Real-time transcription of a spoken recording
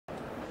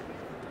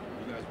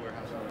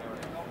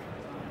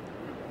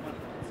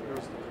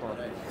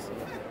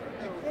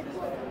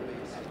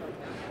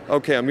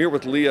Okay, I'm here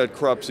with Leah at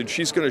Krups, and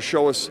she's going to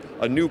show us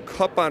a new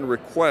Krups On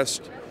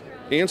Request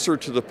answer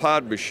to the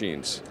pod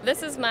machines.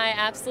 This is my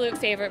absolute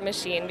favorite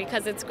machine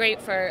because it's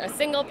great for a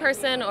single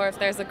person or if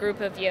there's a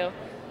group of you.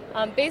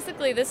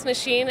 Basically, this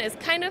machine is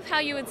kind of how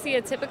you would see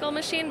a typical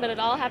machine, but it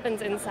all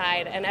happens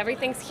inside, and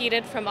everything's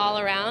heated from all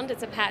around.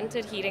 It's a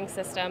patented heating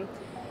system.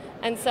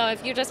 And so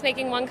if you're just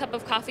making 1 cup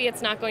of coffee,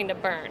 it's not going to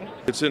burn.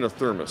 It's in a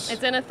thermos.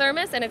 It's in a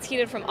thermos, and it's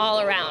heated from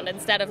all around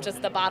instead of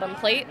just the bottom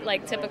plate,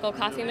 like typical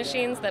coffee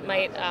machines that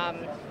might,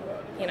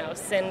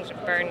 singe,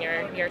 burn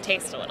your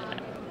taste a little bit.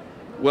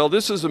 Well,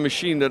 this is a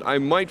machine that I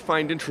might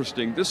find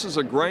interesting. This is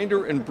a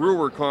grinder and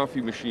brewer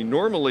coffee machine.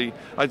 Normally,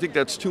 I think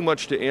that's too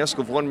much to ask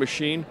of one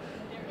machine.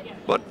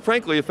 But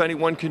frankly, if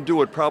anyone can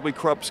do it, probably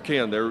Krups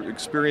can. They're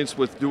experienced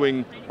with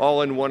doing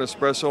all-in-one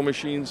espresso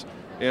machines.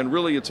 And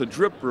really, it's a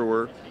drip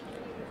brewer,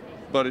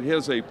 but it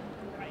has a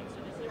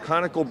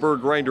conical burr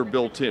grinder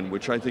built in,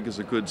 which I think is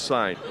a good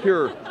sign.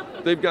 Here,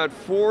 they've got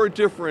 4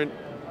 different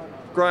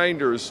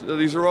grinders.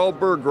 These are all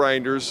burr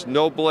grinders,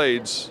 no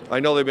blades. I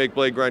know they make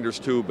blade grinders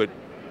too, but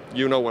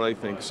you know what I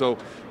think. So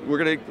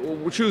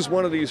we'll choose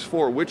one of these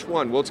 4. Which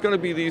one? Well, it's going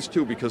to be these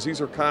 2 because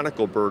these are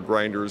conical burr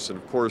grinders, and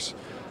of course,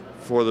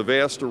 for the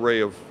vast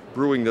array of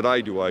brewing that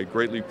I do, I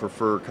greatly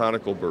prefer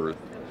conical burr.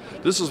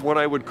 This is what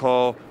I would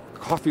call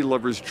coffee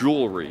lovers'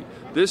 jewelry.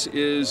 This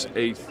is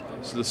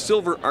the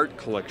silver art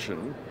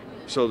collection,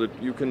 so that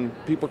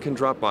people can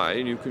drop by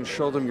and you can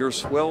show them your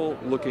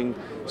swell-looking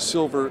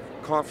silver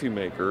coffee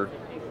maker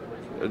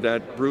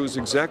that brews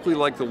exactly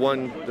like the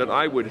one that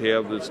I would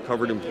have that's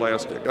covered in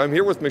plastic. I'm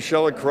here with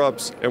Michelle at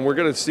Krups, and we're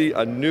going to see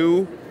a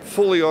new,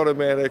 fully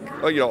automatic,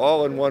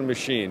 all-in-one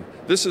machine.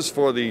 This is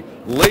for the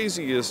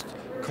laziest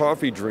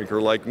coffee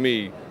drinker like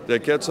me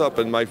that gets up,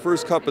 and my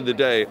first cup of the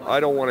day, I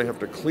don't want to have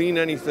to clean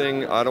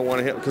anything. I don't want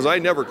to have, because I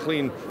never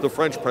clean the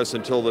French press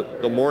until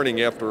the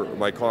morning after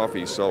my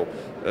coffee. So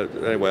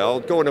anyway, I'll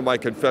go into my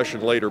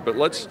confession later, but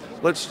let's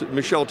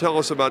Michelle, tell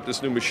us about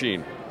this new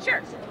machine.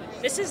 Sure.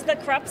 This is the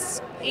Krups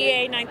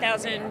EA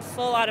 9000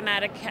 full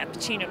automatic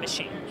cappuccino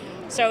machine.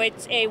 So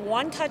it's a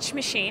one-touch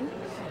machine,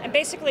 and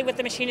basically what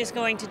the machine is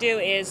going to do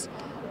is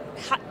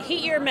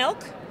heat your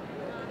milk,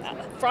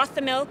 froth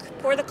the milk,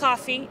 pour the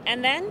coffee,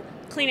 and then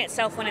clean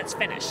itself when it's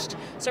finished.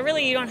 So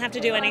really you don't have to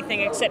do anything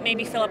except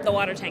maybe fill up the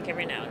water tank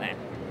every now and then.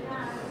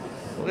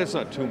 Well, that's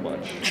not too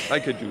much. I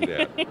could do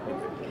that.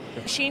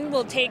 The machine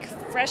will take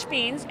fresh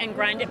beans and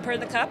grind it per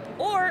the cup,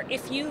 or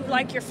if you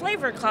like your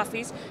flavored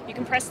coffees, you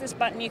can press this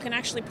button, you can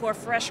actually pour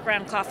fresh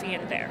ground coffee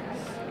in there.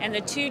 And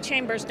the 2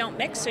 chambers don't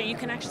mix, so you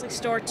can actually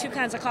store 2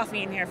 kinds of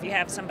coffee in here if you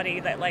have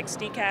somebody that likes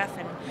decaf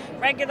and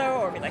regular,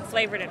 or if you like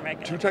flavored and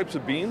regular. 2 types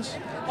of beans?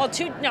 Well,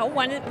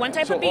 one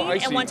type of bean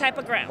and 1 type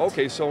of ground.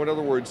 Okay, so in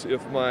other words,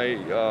 if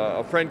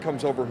a friend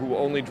comes over who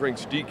only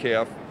drinks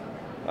decaf,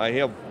 I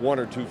have 1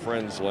 or 2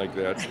 friends like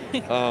that,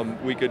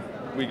 we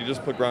could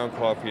just put ground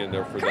coffee in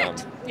there for Correct.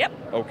 them. Yep.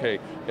 Okay,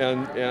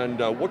 and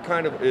what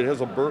kind of, it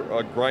has a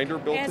grinder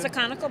built in? It has a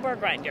conical burr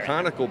grinder.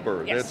 Conical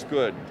burr, Yes. That's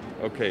good.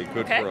 Okay,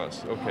 good for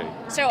us. Okay.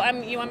 So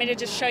you want me to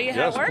just show you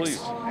how it works? Yes,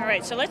 please. All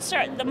right, so let's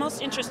start. The most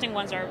interesting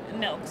ones are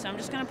milk. So I'm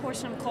just going to pour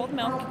some cold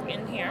milk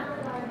in here.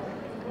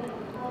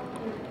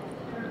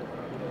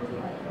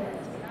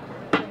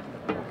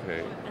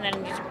 Okay. And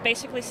then you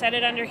basically set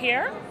it under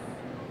here.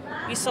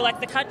 You select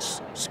the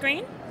touch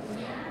screen.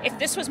 If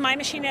this was my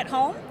machine at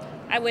home,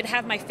 I would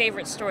have my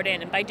favorites stored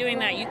in, and by doing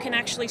that you can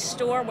actually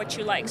store what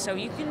you like. So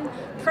you can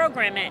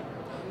program it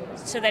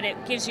so that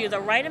it gives you the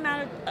right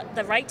amount of,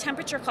 the right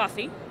temperature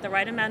coffee, the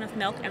right amount of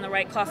milk, and the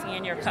right coffee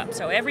in your cup.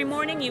 So every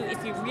morning,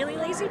 if you're really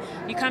lazy,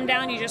 you come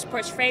down, you just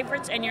push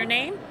favorites and your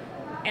name,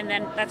 and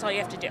then that's all you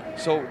have to do.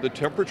 So the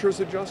temperature is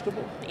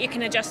adjustable? You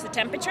can adjust the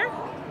temperature,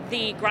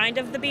 the grind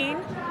of the bean,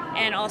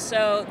 and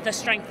also the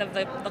strength of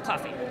the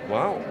coffee.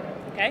 Wow.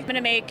 Okay, I'm going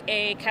to make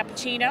a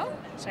cappuccino,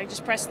 so I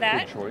just press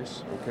that. Good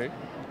choice, okay.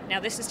 Now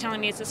this is telling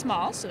me it's a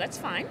small, so that's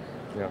fine.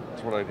 Yeah,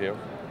 that's what I'd have.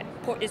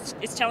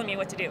 It's telling me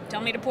what to do.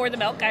 Tell me to pour the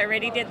milk. I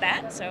already did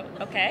that, so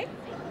okay.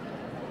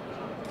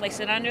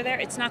 Place it under there.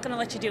 It's not going to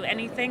let you do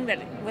anything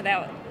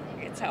without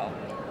its help.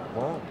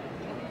 Wow.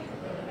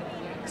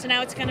 So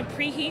now it's going to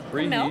preheat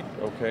the milk.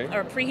 Okay.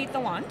 Or preheat the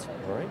wand.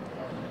 All right.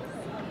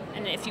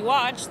 And if you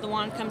watch, the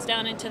wand comes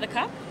down into the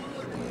cup.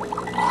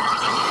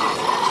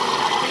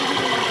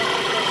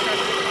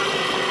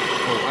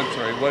 Oh, I'm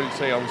sorry, what did it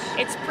say?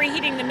 It's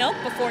preheating the milk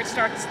before it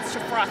starts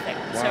frothing.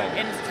 Wow. So,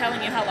 and it's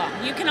telling you how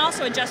long. You can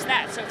also adjust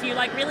that. So if you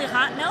like really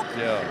hot milk,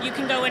 you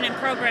can go in and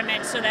program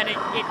it so that it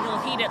will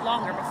heat it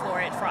longer before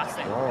it froths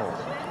it. Wow.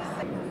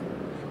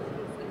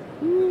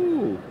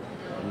 Ooh,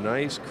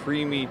 nice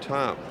creamy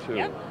top too.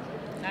 Yep.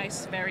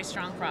 Nice, very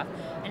strong froth.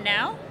 And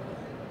now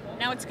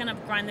it's going to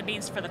grind the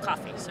beans for the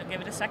coffee. So give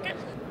it a second.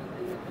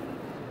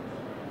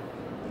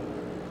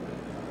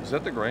 Is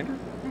that the grinder?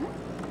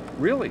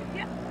 Mm-hmm. Really?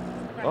 Yeah.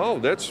 Oh,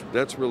 that's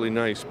really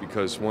nice,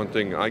 because one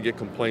thing, I get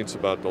complaints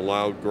about the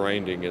loud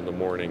grinding in the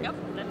morning. Yep,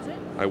 that's it.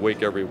 I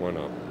wake everyone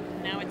up.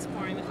 Now it's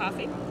pouring the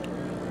coffee.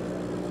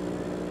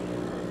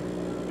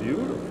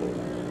 Beautiful.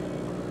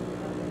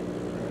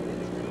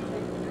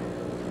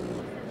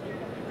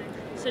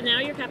 So now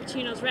your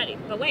cappuccino's ready.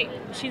 But wait,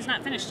 she's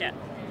not finished yet.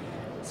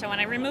 So when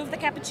I remove the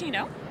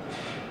cappuccino,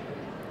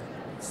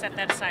 set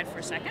that aside for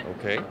a second.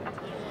 Okay.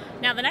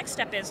 Now the next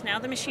step is, now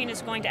the machine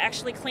is going to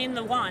actually clean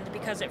the wand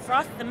because it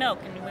frothed the milk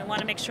and we want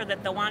to make sure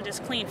that the wand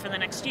is clean for the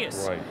next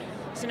use. Right.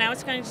 So now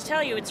it's going to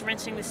tell you it's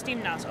rinsing the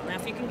steam nozzle. Now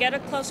if you can get a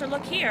closer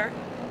look here,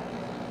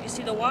 you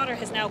see the water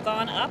has now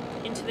gone up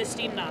into the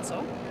steam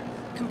nozzle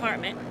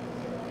compartment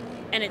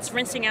and it's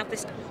rinsing out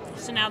this.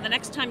 So now the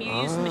next time you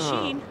use the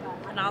machine,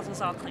 the nozzle's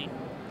all clean.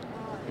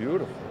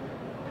 Beautiful.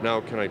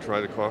 Now can I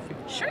try the coffee?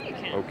 Sure you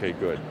can. Okay,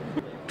 good.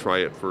 Try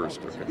it first.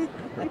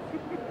 Okay.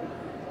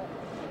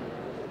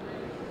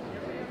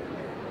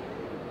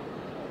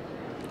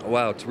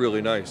 Wow, it's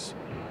really nice.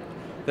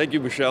 Thank you,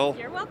 Michelle.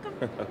 You're welcome.